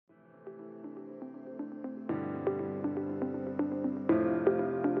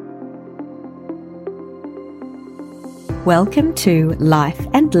Welcome to Life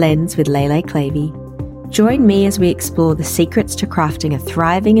and Lens with Lele Clavey. Join me as we explore the secrets to crafting a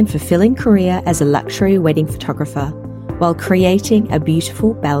thriving and fulfilling career as a luxury wedding photographer while creating a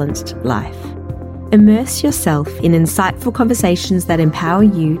beautiful, balanced life. Immerse yourself in insightful conversations that empower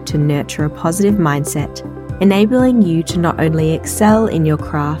you to nurture a positive mindset, enabling you to not only excel in your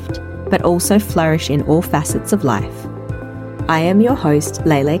craft, but also flourish in all facets of life. I am your host,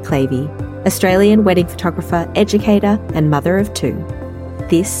 Lele Clavey, Australian wedding photographer, educator, and mother of two.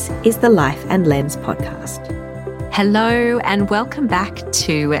 This is the Life and Lens podcast. Hello and welcome back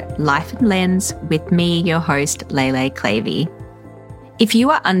to Life and Lens with me, your host, Lele Clavey. If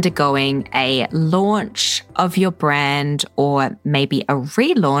you are undergoing a launch of your brand or maybe a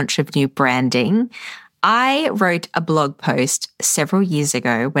relaunch of new branding, I wrote a blog post several years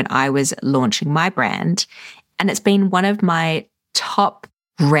ago when I was launching my brand, and it's been one of my top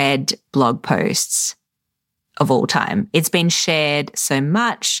read blog posts of all time. It's been shared so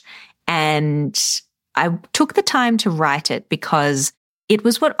much, and I took the time to write it because it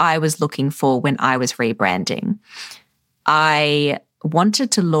was what I was looking for when I was rebranding. I wanted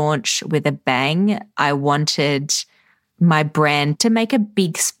to launch with a bang. I wanted my brand to make a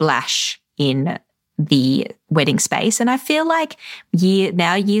big splash in the wedding space. And I feel like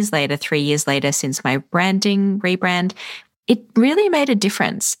years later, 3 years later, since my rebrand, it really made a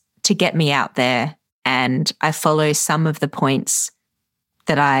difference to get me out there. And I follow some of the points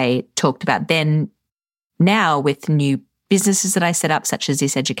that I talked about then now with new businesses that I set up, such as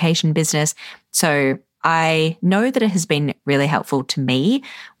this education business. So I know that it has been really helpful to me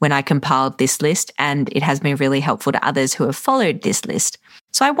when I compiled this list, and it has been really helpful to others who have followed this list.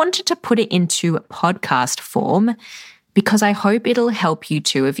 So I wanted to put it into podcast form because I hope it'll help you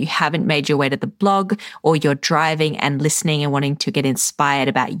too if you haven't made your way to the blog or you're driving and listening and wanting to get inspired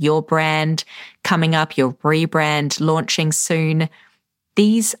about your brand coming up, your rebrand launching soon.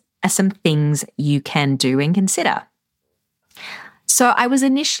 These are some things you can do and consider. So I was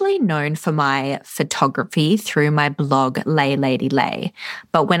initially known for my photography through my blog, Lay Lady Lay.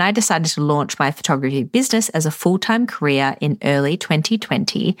 But when I decided to launch my photography business as a full-time career in early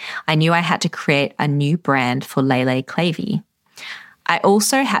 2020, I knew I had to create a new brand for Lele Clavey. I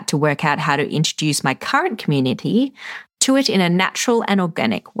also had to work out how to introduce my current community to it in a natural and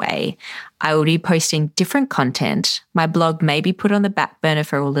organic way. I will be posting different content. My blog may be put on the back burner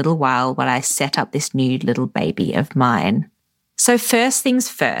for a little while I set up this new little baby of mine. So first things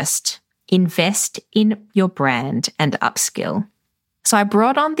first, invest in your brand and upskill. So I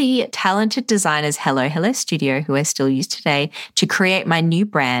brought on the talented designers Hello Studio, who I still use today, to create my new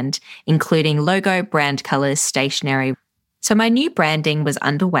brand, including logo, brand colors, stationery. So my new branding was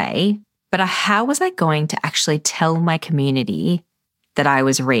underway, but how was I going to actually tell my community that I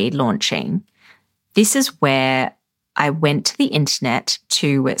was relaunching? This is where I went to the internet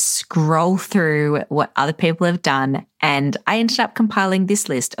to scroll through what other people have done, and I ended up compiling this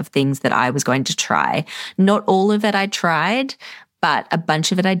list of things that I was going to try. Not all of it I tried, but a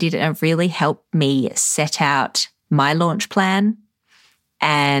bunch of it I did, and it really helped me set out my launch plan,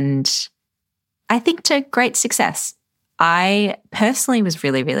 and I think to great success. I personally was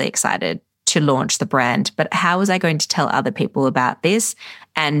really, really excited to launch the brand, but how was I going to tell other people about this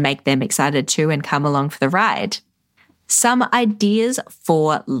and make them excited too and come along for the ride? Some ideas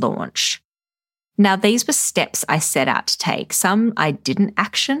for launch. Now, these were steps I set out to take. Some I didn't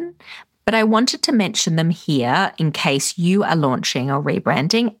action, but I wanted to mention them here in case you are launching or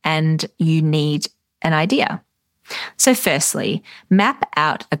rebranding and you need an idea. So firstly, map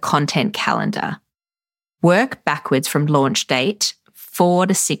out a content calendar. Work backwards from launch date, 4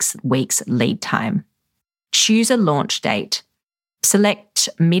 to 6 weeks lead time. Choose a launch date. Select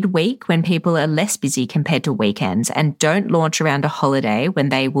midweek when people are less busy compared to weekends, and don't launch around a holiday when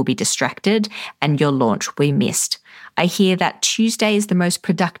they will be distracted and your launch will be missed. I hear that Tuesday is the most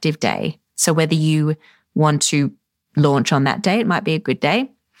productive day. So whether you want to launch on that day, it might be a good day.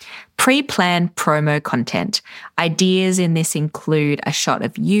 Pre-plan promo content. Ideas in this include a shot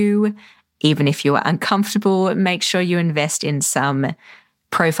of you. Even if you are uncomfortable, make sure you invest in some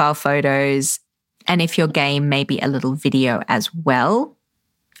profile photos. And if your game, maybe a little video as well.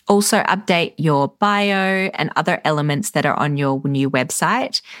 Also update your bio and other elements that are on your new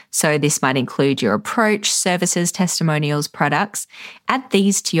website. So this might include your approach, services, testimonials, products. Add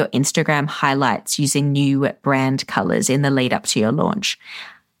these to your Instagram highlights using new brand colors in the lead up to your launch.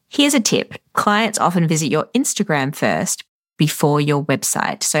 Here's a tip. Clients often visit your Instagram first before your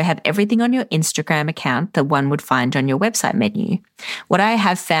website. So have everything on your Instagram account that one would find on your website menu. What I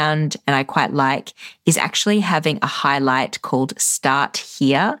have found and I quite like is actually having a highlight called Start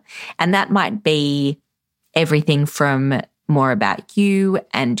Here. And that might be everything from more about you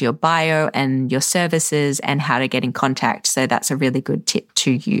and your bio and your services and how to get in contact. So that's a really good tip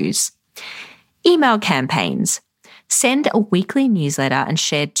to use. Email campaigns. Send a weekly newsletter and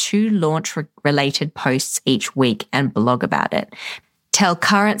share 2 launch-related posts each week and blog about it. Tell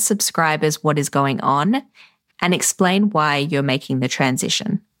current subscribers what is going on and explain why you're making the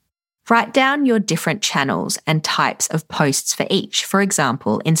transition. Write down your different channels and types of posts for each. For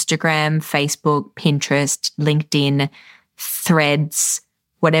example, Instagram, Facebook, Pinterest, LinkedIn, Threads,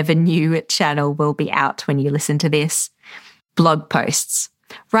 whatever new channel will be out when you listen to this. Blog posts.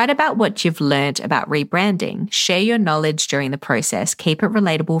 Write about what you've learned about rebranding. Share your knowledge during the process. Keep it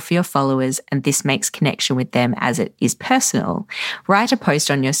relatable for your followers, and this makes connection with them as it is personal. Write a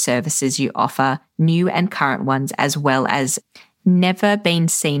post on your services you offer, new and current ones, as well as never been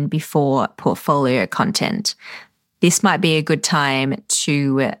seen before portfolio content. This might be a good time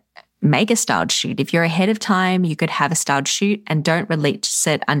to make a styled shoot. If you're ahead of time, you could have a styled shoot and don't release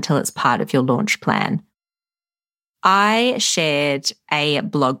it until it's part of your launch plan. I shared a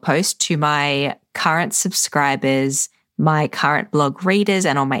blog post to my current subscribers, my current blog readers,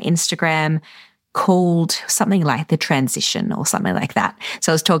 and on my Instagram called something like The Transition or something like that.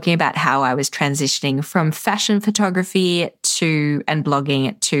 So I was talking about how I was transitioning from fashion photography and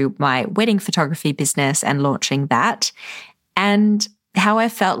blogging to my wedding photography business and launching that, and how I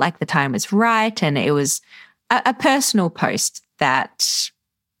felt like the time was right. And it was a personal post that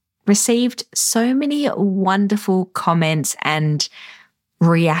received so many wonderful comments and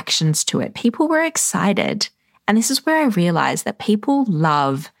reactions to it. People were excited. And this is where I realized that people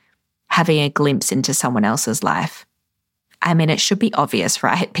love having a glimpse into someone else's life. I mean, it should be obvious,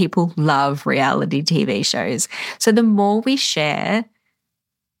 right? People love reality TV shows. So the more we share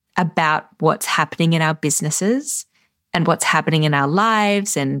about what's happening in our businesses and what's happening in our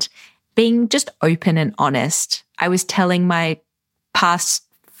lives and being just open and honest, I was telling my past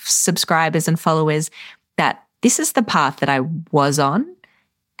subscribers and followers that this is the path that I was on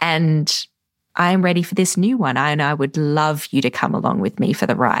and I'm ready for this new one. And I would love you to come along with me for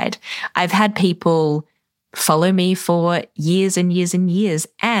the ride. I've had people follow me for years and years and years,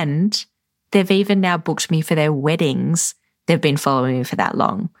 and they've even now booked me for their weddings. They've been following me for that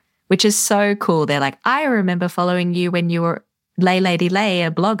long, which is so cool. They're like, I remember following you when you were Lady Lay,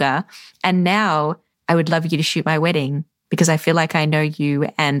 a blogger, and now I would love you to shoot my wedding because I feel like I know you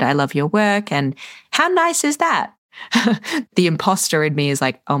and I love your work. And how nice is that? The imposter in me is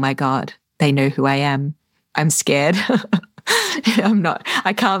like, oh my God, they know who I am. I'm scared.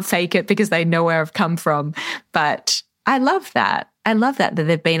 I can't fake it because they know where I've come from. But I love that. I love that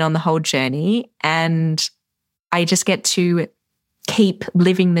they've been on the whole journey and I just get to keep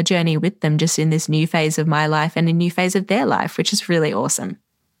living the journey with them just in this new phase of my life and a new phase of their life, which is really awesome.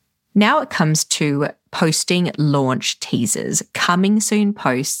 Now it comes to posting launch teasers, coming soon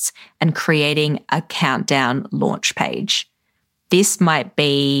posts, and creating a countdown launch page. This might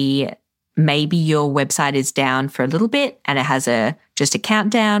be maybe your website is down for a little bit and it has just a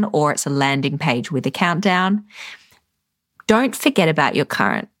countdown, or it's a landing page with a countdown. Don't forget about your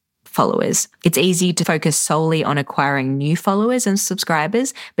current followers. It's easy to focus solely on acquiring new followers and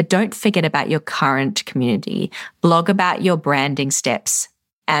subscribers, but don't forget about your current community. Blog about your branding steps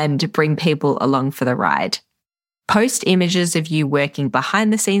and bring people along for the ride. Post images of you working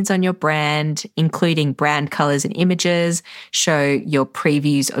behind the scenes on your brand, including brand colors and images. Show your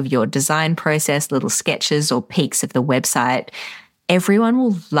previews of your design process, little sketches or peeks of the website. Everyone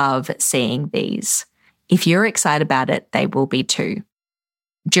will love seeing these. If you're excited about it, they will be too.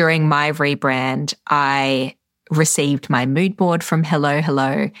 During my rebrand, I received my mood board from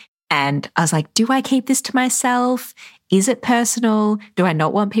Hello, and I was like, do I keep this to myself? Is it personal? Do I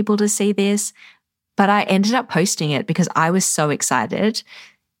not want people to see this? But I ended up posting it because I was so excited,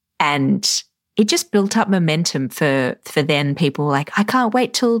 and it just built up momentum for then. People were like, I can't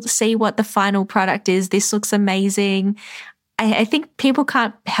wait to see what the final product is. This looks amazing. I think people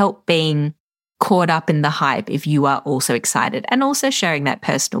can't help being caught up in the hype if you are also excited and also sharing that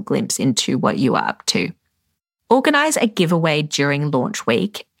personal glimpse into what you are up to. Organize a giveaway during launch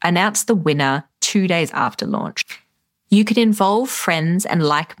week. Announce the winner 2 days after launch. You could involve friends and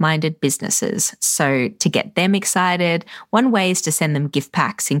like-minded businesses. So to get them excited, one way is to send them gift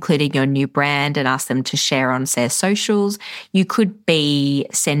packs, including your new brand, and ask them to share on their socials. You could be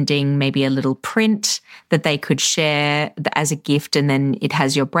sending maybe a little print that they could share as a gift, and then it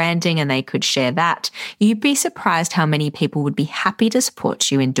has your branding and they could share that. You'd be surprised how many people would be happy to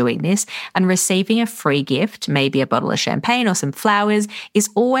support you in doing this, and receiving a free gift, maybe a bottle of champagne or some flowers, is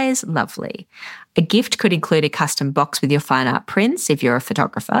always lovely. A gift could include a custom box with your fine art prints if you're a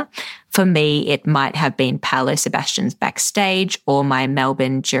photographer. For me, it might have been Paolo Sebastian's backstage or my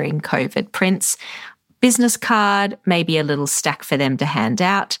Melbourne during COVID prints. Business card, maybe a little stack for them to hand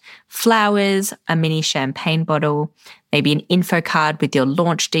out, flowers, a mini champagne bottle, maybe an info card with your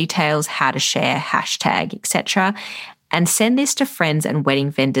launch details, how to share, hashtag, etc. And send this to friends and wedding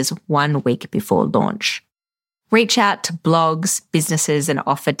vendors 1 week before launch. Reach out to blogs, businesses, and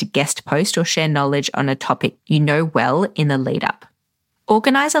offer to guest post or share knowledge on a topic you know well in the lead up.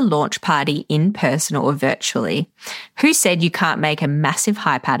 Organise a launch party in person or virtually. Who said you can't make a massive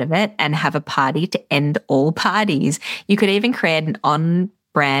hype out of it and have a party to end all parties? You could even create an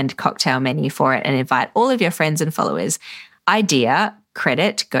on-brand cocktail menu for it and invite all of your friends and followers. Idea,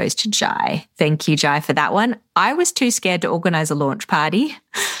 credit goes to Jai. Thank you, Jai, for that one. I was too scared to organise a launch party.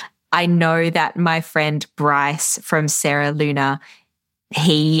 I know that my friend Bryce from Sarah Luna,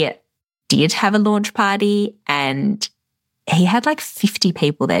 he did have a launch party and he had like 50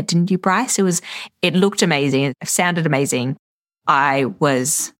 people there, didn't you, Bryce? It looked amazing. It sounded amazing. I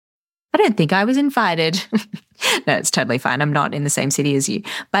don't think I was invited. No, it's totally fine. I'm not in the same city as you.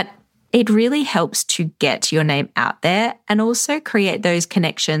 But it really helps to get your name out there and also create those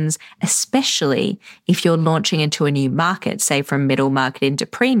connections, especially if you're launching into a new market, say from middle market into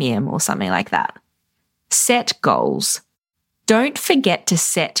premium or something like that. Set goals. Don't forget to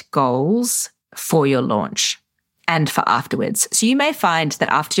set goals for your launch and for afterwards. So you may find that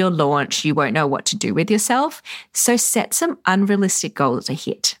after your launch, you won't know what to do with yourself. So set some unrealistic goals to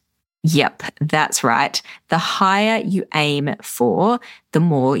hit. Yep, that's right. The higher you aim for, the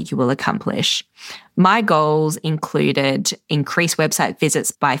more you will accomplish. My goals included increase website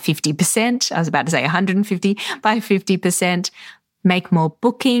visits by 50%. I was about to say 150 by 50%. Make more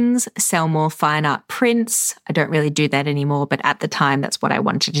bookings, sell more fine art prints. I don't really do that anymore, but at the time, that's what I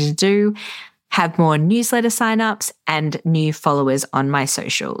wanted to do. Have more newsletter signups and new followers on my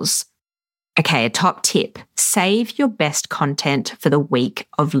socials. Okay, a top tip. Save your best content for the week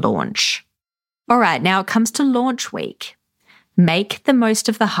of launch. All right, now it comes to launch week. Make the most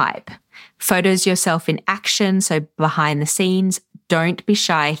of the hype. Photos yourself in action, so behind the scenes. Don't be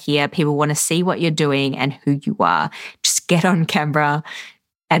shy here. People want to see what you're doing and who you are. Just get on camera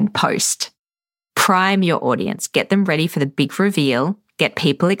and post. Prime your audience. Get them ready for the big reveal. Get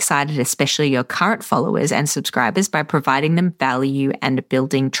people excited, especially your current followers and subscribers, by providing them value and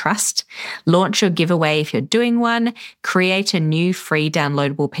building trust. Launch your giveaway if you're doing one. Create a new free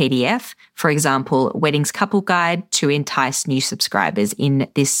downloadable PDF, for example, Weddings Couple Guide, to entice new subscribers in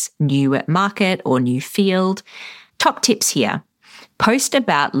this new market or new field. Top tips here. Post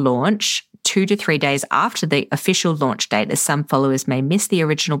about launch 2 to 3 days after the official launch date, as some followers may miss the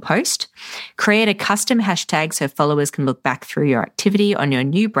original post. Create a custom hashtag so followers can look back through your activity on your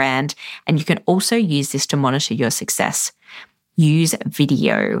new brand, and you can also use this to monitor your success. Use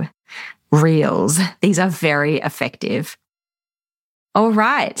video. Reels. These are very effective. All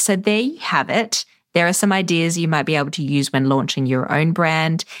right, so there you have it. There are some ideas you might be able to use when launching your own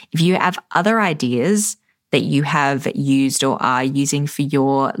brand. If you have other ideas that you have used or are using for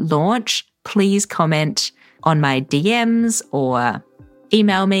your launch, please comment on my DMs or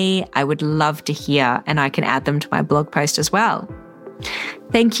email me. I would love to hear, and I can add them to my blog post as well.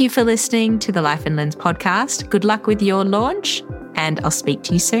 Thank you for listening to the Life and Lens podcast. Good luck with your launch, and I'll speak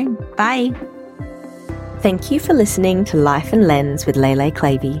to you soon. Bye. Thank you for listening to Life and Lens with Lele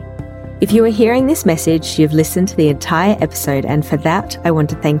Clavey. If you are hearing this message, you've listened to the entire episode, and for that, I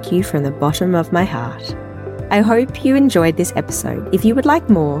want to thank you from the bottom of my heart. I hope you enjoyed this episode. If you would like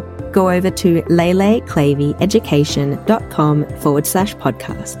more, go over to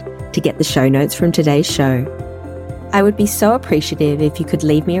leleClavieeducation.com/podcast to get the show notes from today's show. I would be so appreciative if you could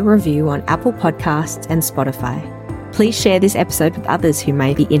leave me a review on Apple Podcasts and Spotify. Please share this episode with others who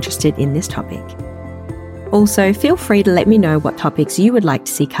may be interested in this topic. Also, feel free to let me know what topics you would like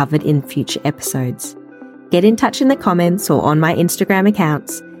to see covered in future episodes. Get in touch in the comments or on my Instagram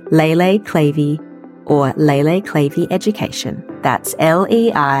accounts, Lele Clavey or Lele Clavey Education. That's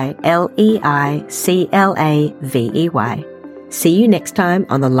LEILEICLAVEY. See you next time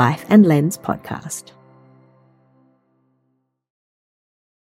on the Life and Lens podcast.